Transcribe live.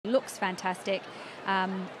looks fantastic.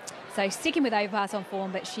 So sticking with Overpass on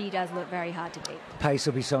form, but she does look very hard to beat. Pace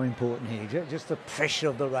will be so important here, just the pressure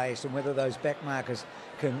of the race and whether those back markers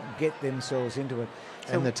can get themselves into it.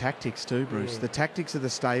 And the tactics too, Bruce. Yeah. The tactics of the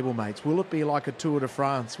stablemates. Will it be like a Tour de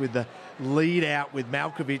France with the lead out with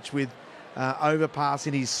Malkovich with Overpass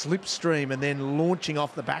in his slipstream and then launching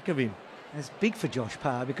off the back of him? It's big for Josh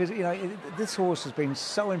Parr because, you know, this horse has been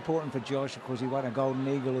so important for Josh. Of course, he won a Golden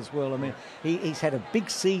Eagle as well. I mean, he's had a big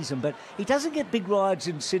season, but he doesn't get big rides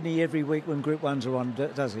in Sydney every week when Group 1s are on,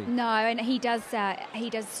 does he? No, and he does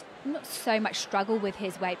not so much struggle with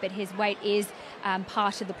his weight, but his weight is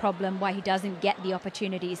part of the problem why he doesn't get the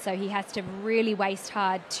opportunities. So he has to really waste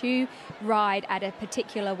hard to ride at a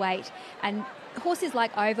particular weight. And horses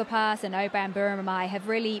like Overpass and Oban Burmai have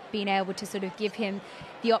really been able to sort of give him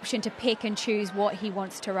the option to pick and choose what he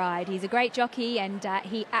wants to ride. He's a great jockey, and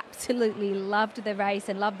he absolutely loved the race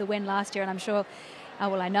and loved the win last year, and I'm sure,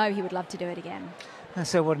 well, I know he would love to do it again.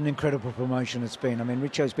 So what an incredible promotion it's been. I mean,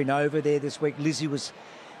 Richo's been over there this week. Lizzie was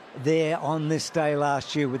there on this day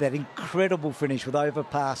last year with that incredible finish with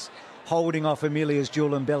Overpass holding off Amelia's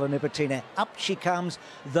Jewel and Bella Nipotina. Up she comes.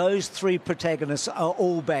 Those three protagonists are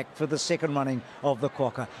all back for the second running of the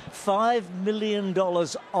Quokka. $5 million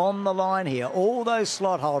on the line here. All those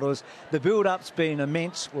slot holders. The build-up's been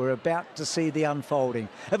immense. We're about to see the unfolding.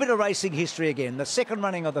 A bit of racing history again. The second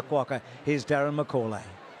running of the Quokka. Here's Darren McCauley.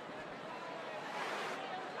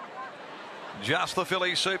 Just the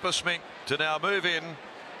filly Super Smink to now move in,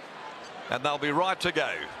 and they'll be right to go.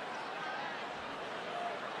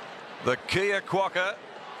 The Kia Quokka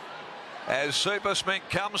as Super Smink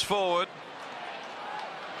comes forward.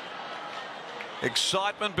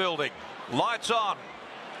 Excitement building. Lights on.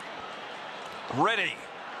 Ready.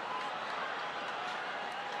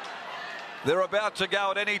 They're about to go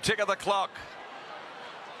at any tick of the clock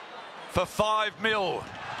for $5 million.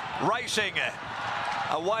 Racing.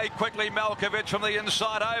 Away quickly, Malkovich from the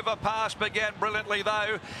inside. Overpass began brilliantly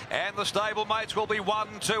though, and the stablemates will be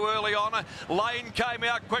 1-2 early on. Lane came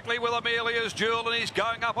out quickly with Amelia's Jewel, and he's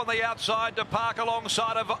going up on the outside to park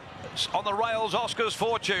alongside of on the rails Oscar's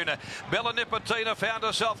Fortune. Bella Nipotina found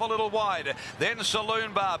herself a little wide. Then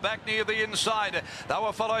Saloon Bar back near the inside. They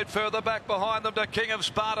were followed further back behind them to King of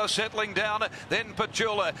Sparta settling down. Then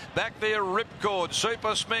Petula back there, Ripcord,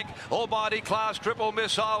 Super Smink, Almighty Class, Triple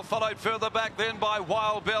Missile followed further back then by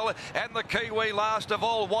Wild Bill and the Kiwi last of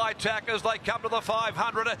all Whitack as they come to the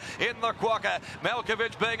 500 in the Quokka.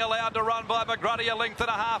 Malkovich being allowed to run by McGruddy, a length and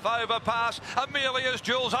a half. Overpass. Amelia's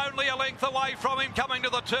Jewel's only a length away from him coming to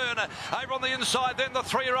the turn. Over on the inside then the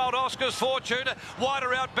 3-year-old Oscar's Fortune.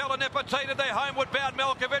 Wider out Bella Nipotina. Their homeward bound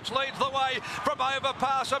Malkovich leads the way from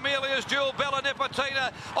Overpass. Amelia's Jewel, Bella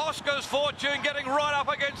Nipotina. Oscar's Fortune getting right up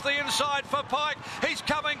against the inside for Pike. He's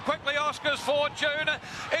coming quickly, Oscar's Fortune.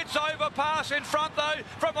 It's Overpass in front though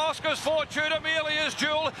from Oscar's Fortune. Amelia's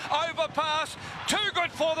Jewel, Overpass. Too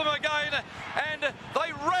good for them again, and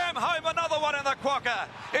they ram home another one in the Quokka.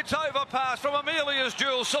 It's Overpass from Amelia's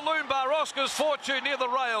Jewel, Saloon Bar, Oscar's Fortune near the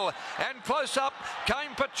rail, and close up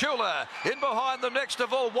came Petula. In behind them next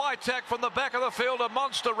of all Whitack from the back of the field, a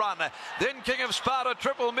monster run. Then King of Sparta,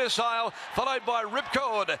 Triple Missile, followed by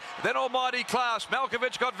Ripcord. Then Almighty Class.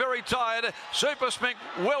 Malkovich got very tired. Super Smink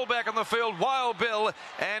well back in the field. Wild Bill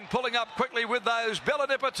and pulling up quickly with those Bella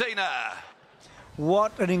Nipotina.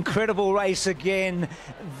 What an incredible race again.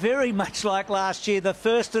 Very much like last year. The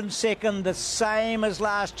first and second, the same as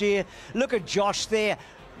last year. Look at Josh there,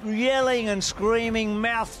 yelling and screaming,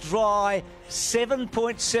 mouth dry.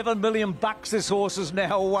 $7.7 million this horse has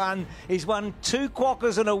now won. He's won 2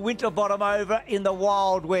 Quokkas and a Winterbottom over in the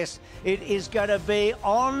Wild West. It is going to be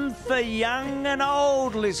on for young and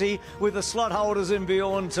old, Lizzie, with the slot holders in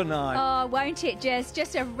Bjorn tonight. Oh, won't it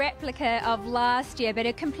just a replica of last year, but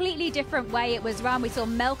a completely different way it was run. We saw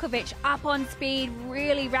Malkovich up on speed,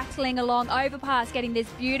 really rattling along. Overpass getting this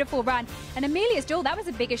beautiful run. And Amelia's Jewel, that was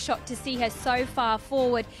a bigger shot to see her so far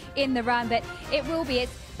forward in the run, but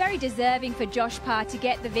it's very deserving for Josh Parr to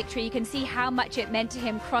get the victory. You can see how much it meant to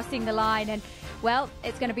him crossing the line, and well,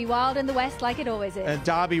 it's going to be wild in the West like it always is. And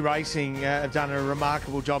Derby Racing have done a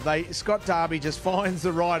remarkable job. Scott Derby just finds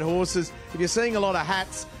the right horses. If you're seeing a lot of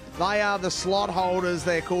hats, they are the slot holders.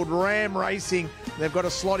 They're called Ram Racing. They've got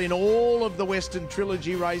a slot in all of the Western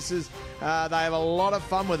Trilogy races. They have a lot of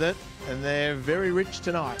fun with it, and they're very rich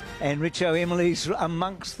tonight. And Richo Emily's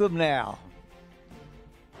amongst them now.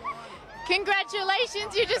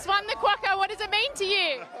 Congratulations, you just won the Quokka. What does it mean to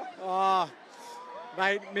you? Oh,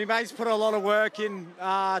 mate, my mate's put a lot of work in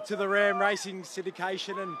to the Ram Racing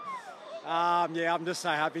syndication, and yeah, I'm just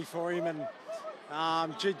so happy for him.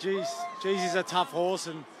 And geez, he's a tough horse,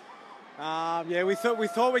 and Yeah, we thought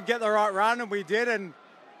we'd get the right run, and we did, and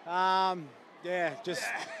yeah, just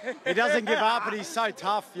he doesn't give up, and he's so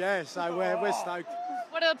tough. Yeah, so we're stoked.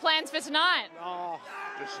 What are the plans for tonight? Oh,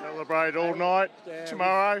 Just celebrate all night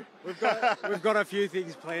tomorrow. we've got a few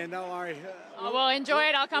things planned. Don't worry. Oh, well, enjoy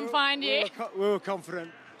it. I'll come find you. We were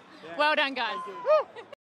confident. Well done, guys.